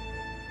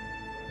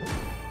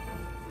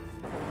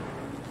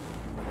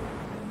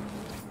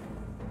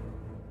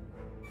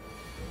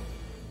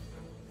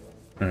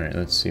 Alright,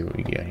 let's see what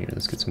we got here.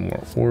 Let's get some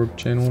more orb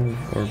channel,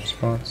 orb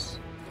spots.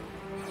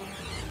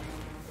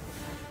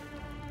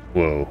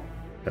 Whoa,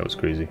 that was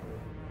crazy.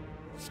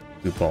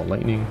 Blue ball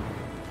lightning.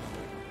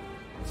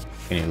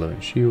 Any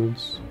 11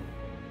 shields.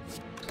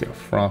 Let's get a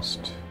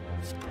frost.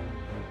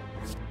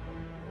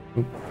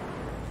 Oop,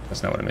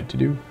 that's not what I meant to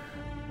do.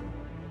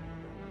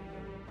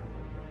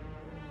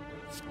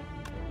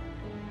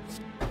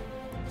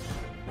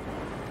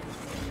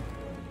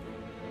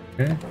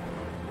 Okay.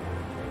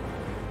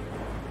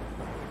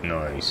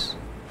 Nice.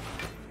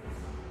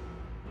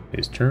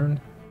 His turn.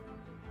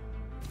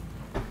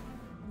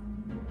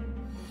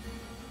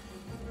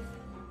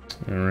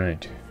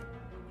 Alright.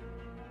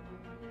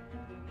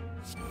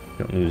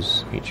 Don't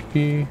lose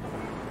HP.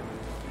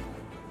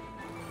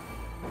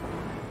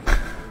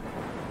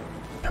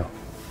 No.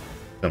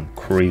 Some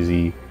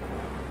crazy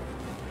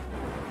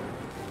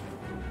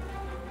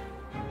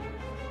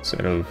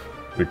set of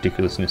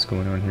ridiculousness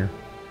going on here.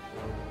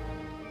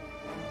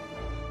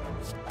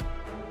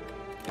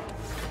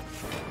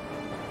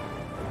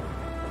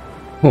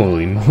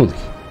 Holy moly.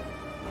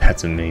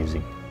 That's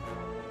amazing.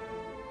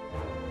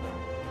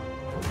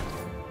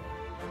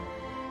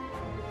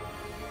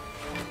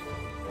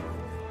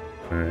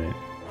 Alright.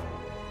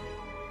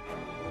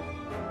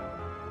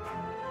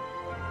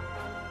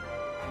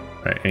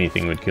 Alright,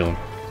 anything would kill him.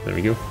 There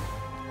we go.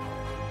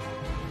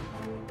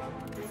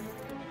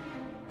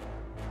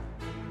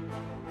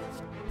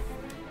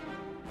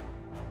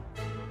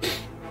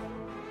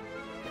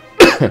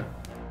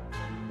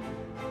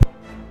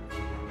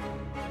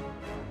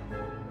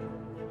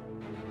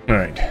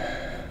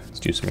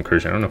 do some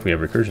recursion. I don't know if we have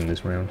recursion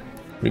this round.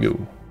 Here we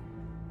go.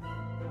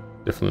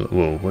 Definitely.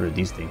 Whoa, what are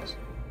these things?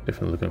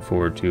 Definitely looking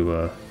forward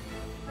to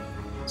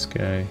this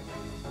guy.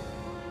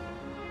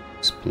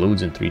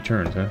 Explodes in 3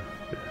 turns, huh?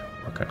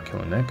 Work on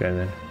killing that guy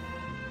then.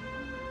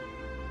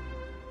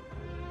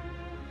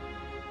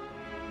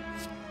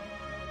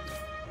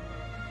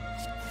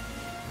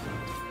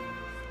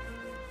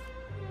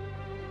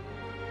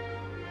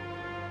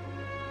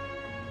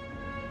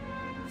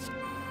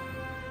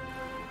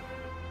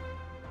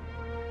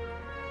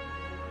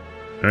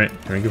 Alright,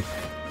 here we go.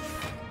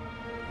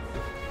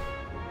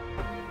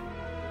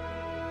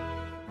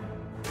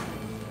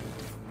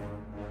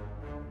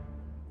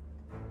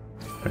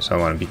 So I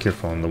want to be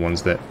careful on the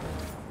ones that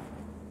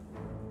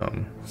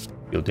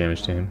deal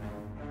damage to him.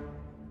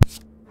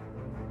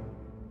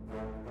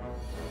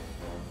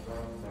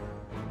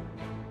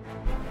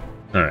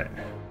 Alright.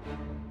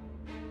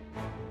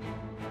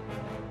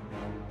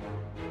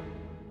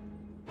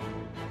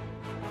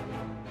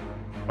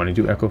 Want to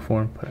do Echo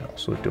Form, but I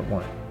also don't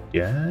want to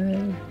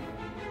die.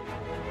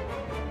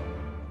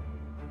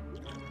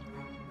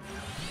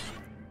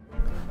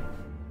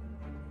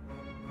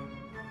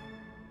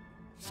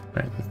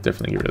 Alright, let's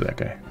definitely get rid of that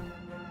guy.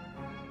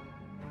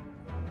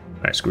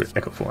 Alright, screw it,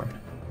 Echo Form.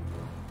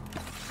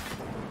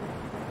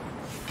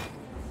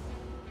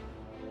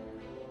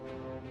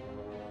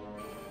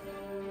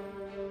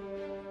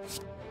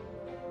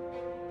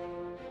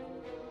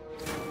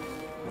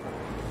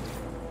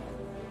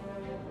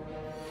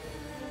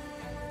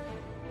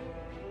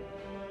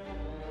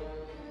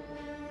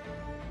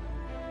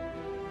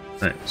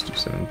 Alright, let's do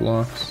 7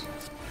 blocks.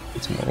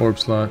 Get some more orb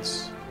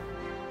slots.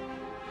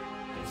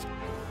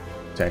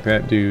 Attack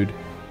that dude.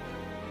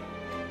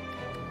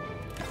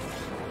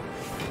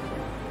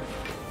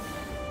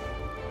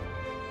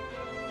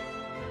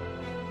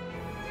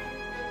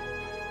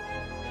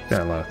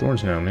 Got a lot of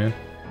thorns now, man.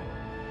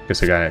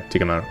 Guess I gotta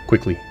take him out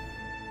quickly.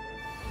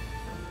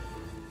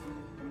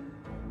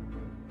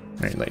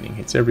 Alright, lightning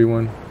hits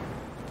everyone.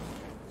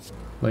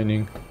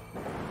 Lightning.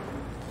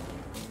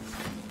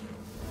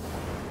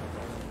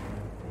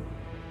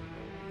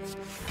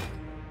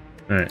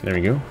 Alright, there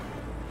we go.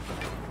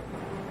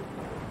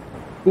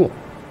 Cool.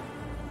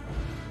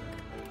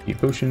 Heat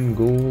potion,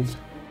 gold.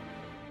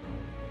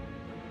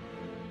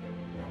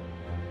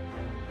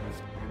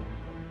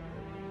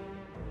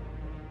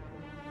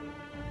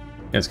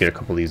 Let's get a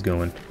couple of these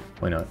going.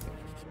 Why not?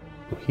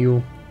 Go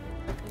heal.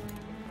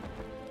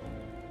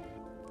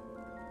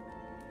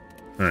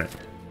 Alright.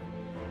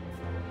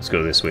 Let's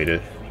go this way to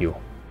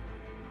heal.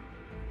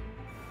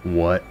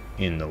 What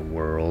in the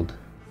world?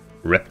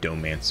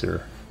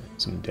 Reptomancer.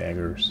 Some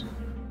daggers.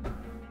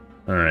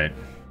 Alright.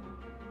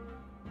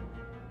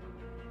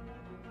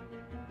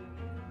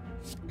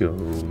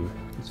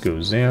 Let's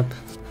go zap.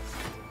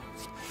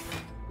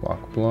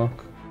 Block,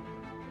 block.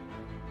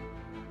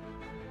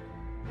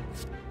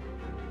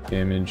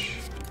 Damage.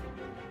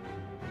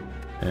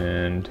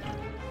 And...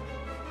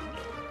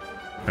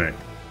 Alright.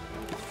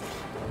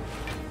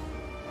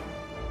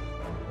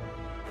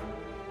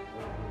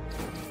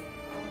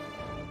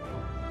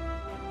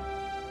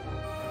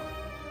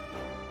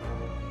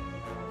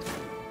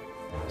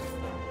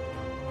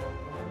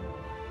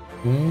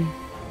 Okay.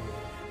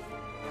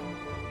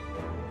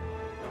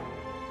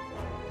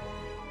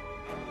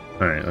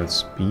 Alright,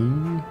 let's be...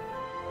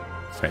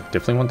 Alright,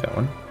 definitely want that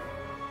one.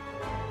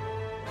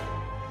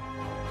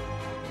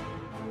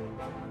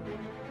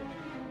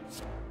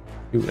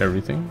 Do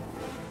everything.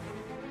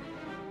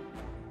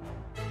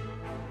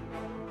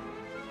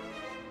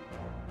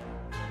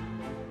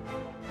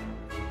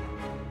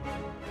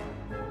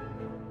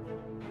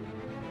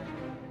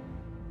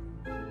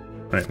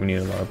 Alright, we need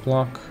a lot of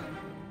block.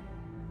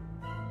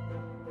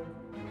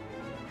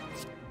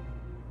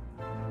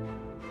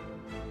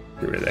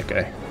 Get rid of that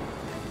guy.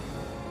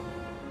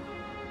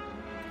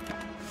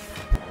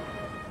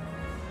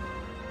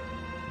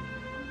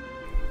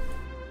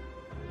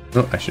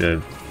 Oh, I should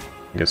have,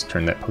 I guess,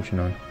 turned that potion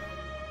on.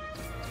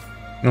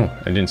 No,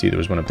 I didn't see there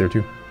was one up there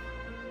too.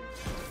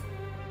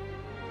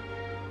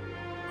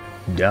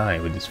 Die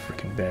with this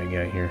freaking bad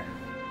guy here.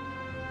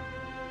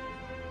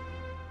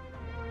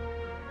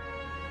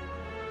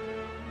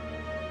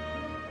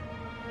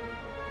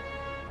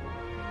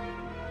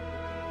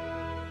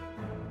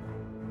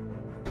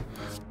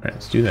 Alright,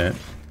 let's do that.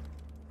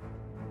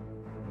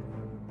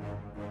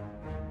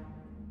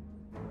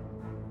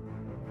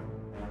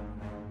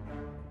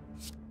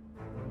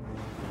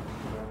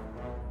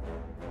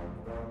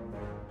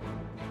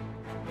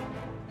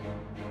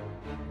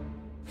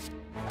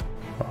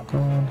 Lock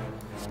on.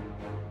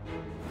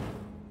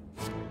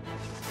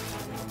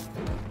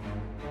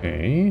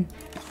 Okay.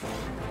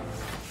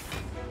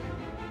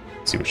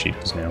 Let's see what she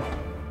does now.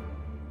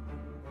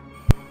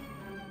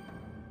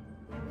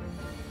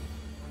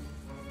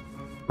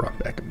 Rock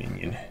back a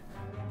minion.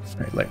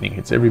 Alright, lightning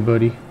hits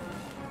everybody.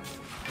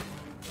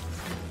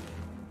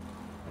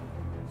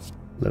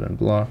 11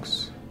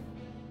 blocks.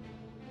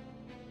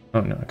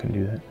 Oh no, I couldn't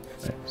do that.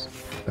 Thanks.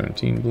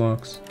 17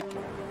 blocks.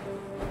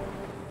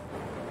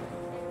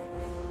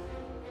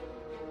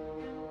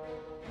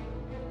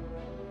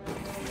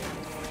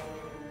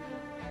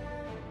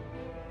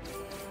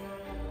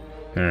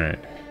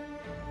 Alright.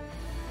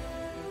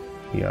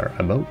 We are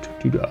about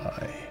to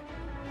die.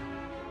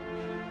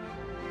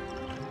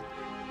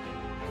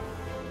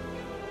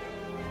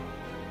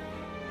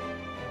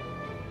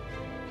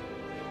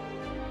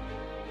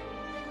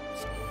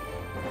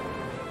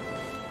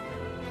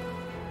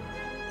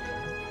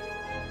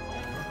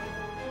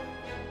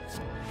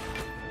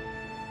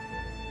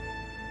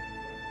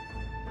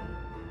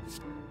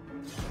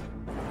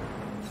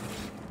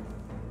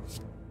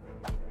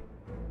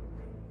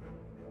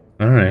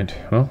 Alright,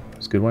 well,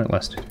 it's good while it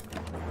lasted.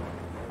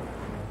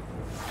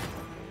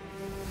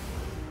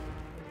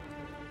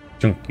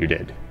 Chunk, you're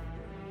dead.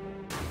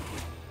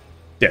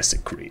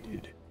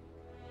 Desecrated.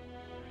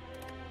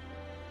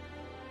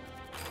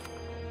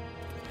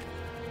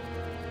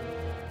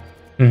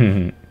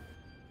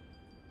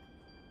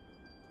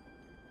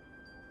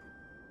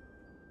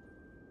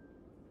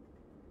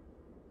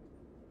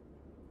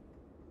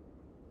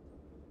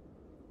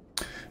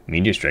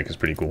 Meteor Strike is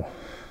pretty cool.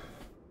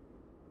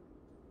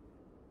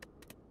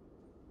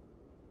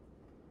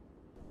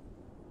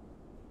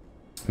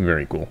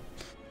 Very cool.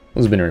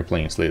 This has been Eric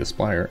playing Slay the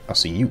Spire. I'll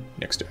see you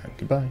next time.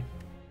 Goodbye.